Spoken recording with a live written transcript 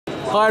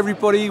Hi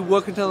everybody,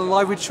 welcome to the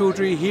Live with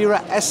Chaudhry here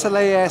at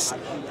SLAS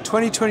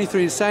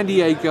 2023 in San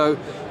Diego.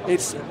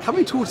 It's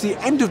coming towards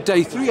the end of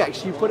day 3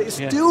 actually, but it's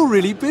still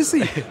really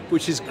busy,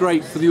 which is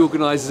great for the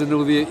organisers and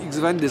all the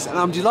vendors. And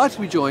I'm delighted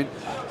to be joined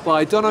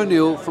by Don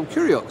O'Neill from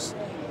Curiox.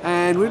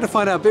 And we're going to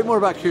find out a bit more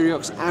about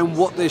Curiox and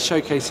what they're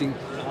showcasing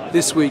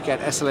this week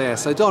at SLAS.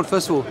 So Don,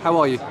 first of all, how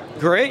are you?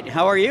 Great,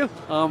 how are you?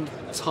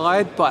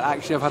 Tired, but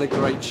actually I've had a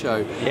great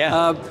show.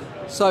 Yeah.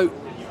 So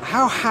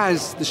how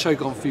has the show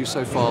gone for you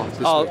so far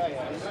this week?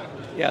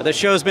 Yeah, the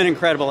show's been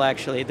incredible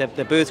actually. The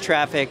booth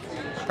traffic,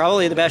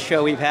 probably the best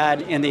show we've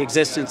had in the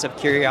existence of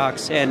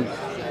Curiox, and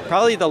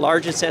probably the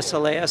largest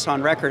SLAS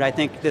on record. I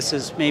think this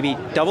is maybe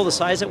double the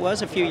size it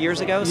was a few years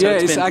ago. So yeah,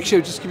 it's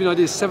actually, just to give you an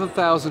idea,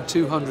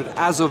 7,200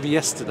 as of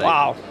yesterday.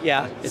 Wow,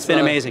 yeah, it's been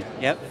amazing.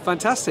 Yep.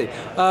 Fantastic.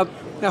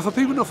 Now, for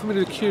people not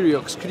familiar with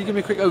Curiox, could you give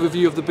me a quick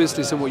overview of the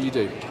business and what you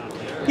do?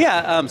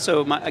 Yeah,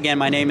 again,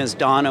 my name is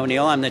Don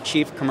O'Neill. I'm the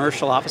Chief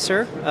Commercial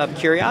Officer of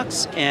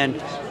Curiox,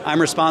 and I'm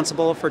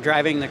responsible for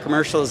driving the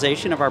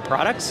commercialization of our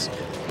products.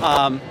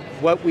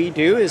 What we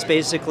do is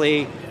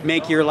basically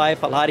make your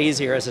life a lot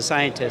easier as a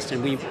scientist,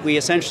 and we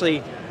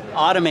essentially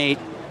automate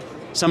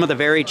some of the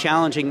very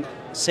challenging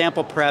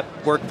sample prep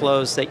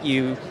workflows that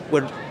you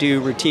would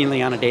do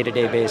routinely on a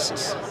day-to-day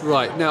basis.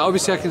 Right, now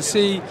obviously I can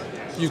see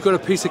you've got a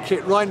piece of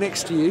kit right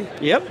next to you.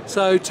 Yep.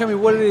 So tell me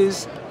what it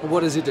is and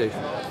what does it do?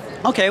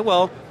 Okay,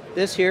 well,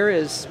 this here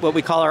is what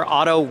we call our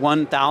Auto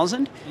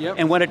 1000,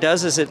 and what it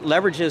does is it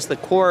leverages the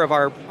core of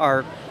our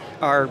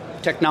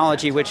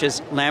technology, which is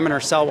laminar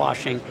cell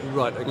washing.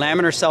 Right. Okay.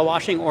 Laminar cell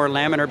washing or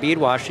laminar bead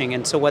washing,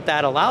 and so what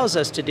that allows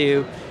us to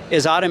do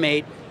is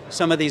automate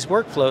some of these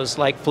workflows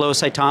like flow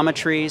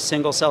cytometry,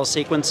 single cell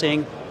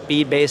sequencing,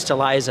 bead-based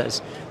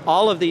ELISAs.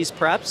 All of these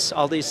preps,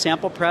 all these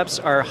sample preps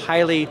are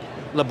highly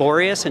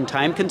laborious and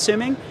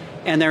time-consuming,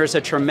 and there's a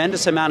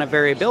tremendous amount of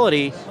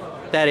variability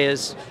that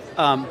is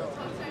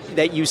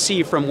that you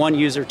see from one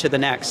user to the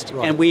next.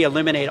 Right. And we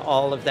eliminate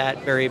all of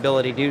that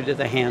variability due to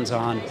the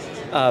hands-on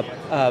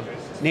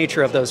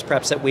nature of those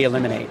preps that we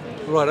eliminate.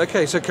 Right,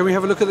 okay, so can we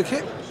have a look at the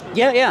kit?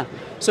 Yeah.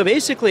 So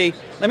basically,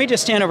 let me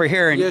just stand over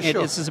here and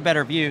sure. This is a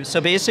better view. So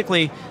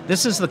basically,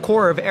 this is the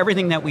core of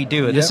everything that we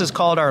do. This is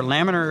called our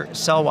laminar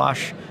cell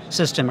wash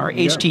system, our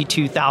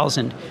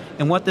HT2000.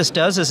 And what this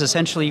does is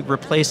essentially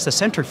replace the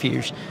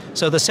centrifuge.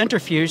 So the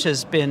centrifuge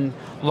has been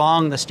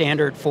long the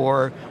standard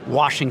for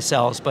washing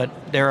cells, but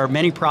there are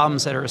many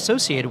problems that are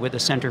associated with the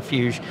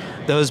centrifuge,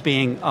 those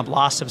being a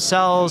loss of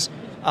cells.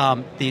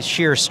 The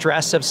sheer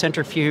stress of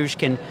centrifuge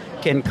can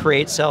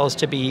create cells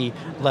to be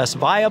less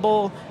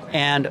viable,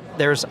 and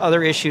there's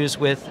other issues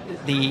with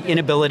the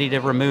inability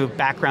to remove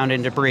background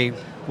and debris,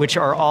 which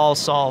are all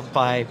solved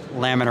by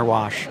laminar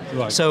wash.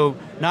 Right. So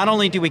not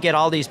only do we get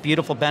all these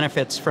beautiful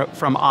benefits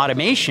from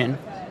automation,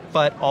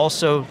 but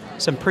also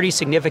some pretty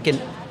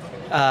significant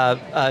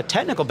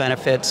technical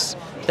benefits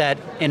that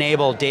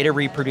enable data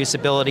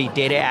reproducibility,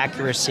 data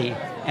accuracy,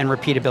 and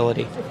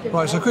repeatability.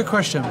 Right, so a quick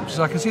question, because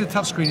I can see the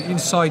touchscreen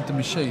inside the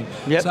machine.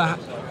 Yep. So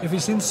if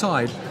it's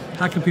inside,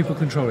 how can people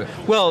control it?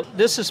 Well,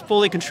 this is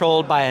fully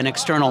controlled by an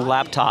external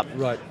laptop.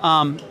 Right.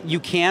 You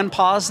can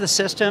pause the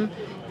system,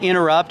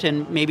 interrupt,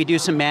 and maybe do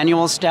some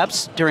manual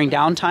steps during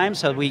downtime,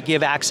 so we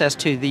give access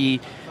to the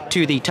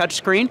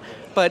touchscreen.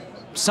 But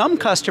some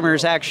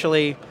customers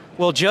actually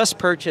will just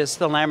purchase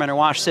the laminar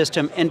wash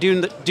system and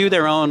do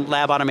their own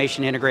lab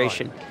automation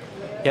integration.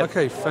 Right. Yep.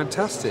 Okay,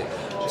 fantastic.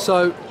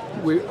 So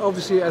we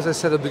obviously, as I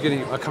said at the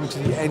beginning, are coming to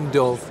the end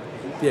of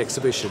the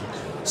exhibition.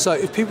 So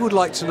if people would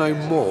like to know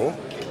more,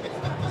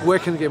 where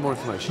can they get more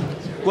information?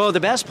 Well, the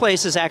best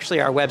place is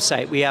actually our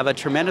website. We have a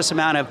tremendous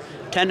amount of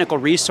technical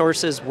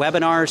resources,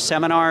 webinars,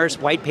 seminars,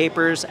 white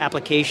papers,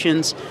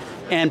 applications,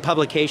 and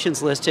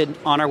publications listed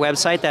on our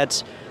website.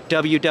 That's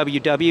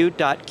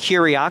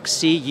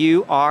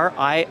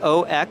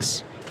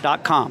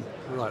www.curiox.com.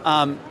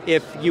 Right.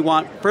 If you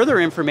want further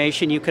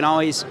information, you can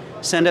always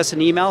send us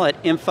an email at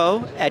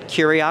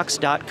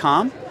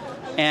info@curiox.com.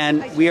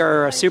 And we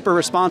are a super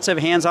responsive,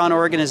 hands-on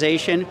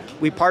organization.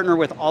 We partner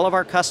with all of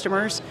our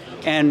customers,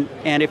 and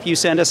if you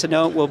send us a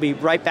note, we'll be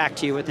right back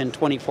to you within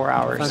 24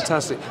 hours.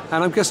 Fantastic.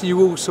 And I'm guessing you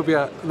will also be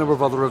at a number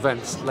of other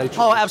events later.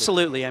 Oh,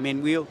 absolutely. I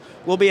mean,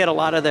 we'll be at a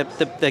lot of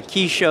the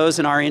key shows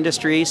in our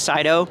industry.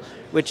 CYTO,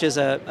 which is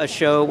a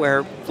show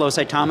where flow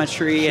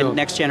cytometry and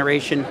next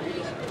generation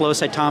flow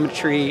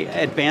cytometry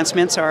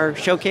advancements are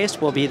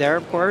showcased. We'll be there,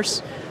 of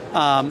course.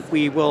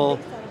 We will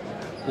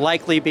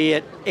likely be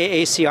at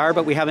AACR,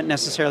 but we haven't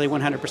necessarily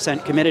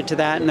 100% committed to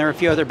that, and there are a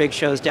few other big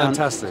shows down.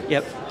 Fantastic.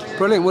 Yep.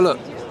 Brilliant. Well, look,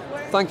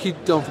 thank you,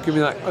 Don, for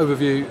giving me that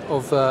overview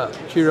of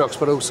Curiox,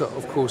 but also,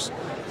 of course,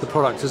 the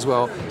product as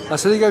well.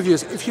 So there you go,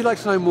 viewers. If you'd like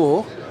to know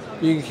more,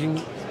 you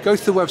can go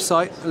to the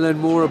website and learn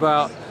more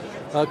about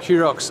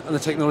Curiox and the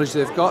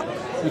technology they've got.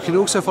 You can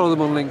also follow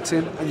them on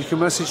LinkedIn, and you can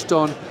message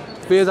Don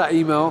via that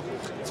email,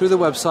 through the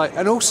website,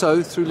 and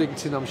also through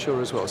LinkedIn, I'm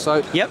sure, as well.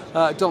 So,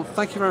 Don,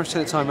 thank you very much for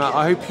taking the time out.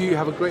 I hope you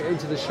have a great end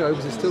to the show,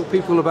 because there's still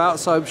people about,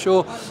 so I'm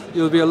sure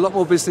there'll be a lot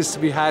more business to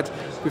be had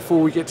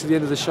before we get to the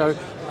end of the show.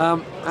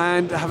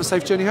 And have a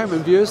safe journey home.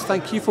 And viewers,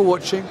 thank you for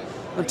watching,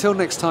 until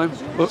next time,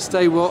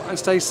 stay well and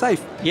stay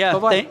safe. Yeah,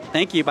 Bye-bye.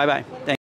 thank you. Bye-bye.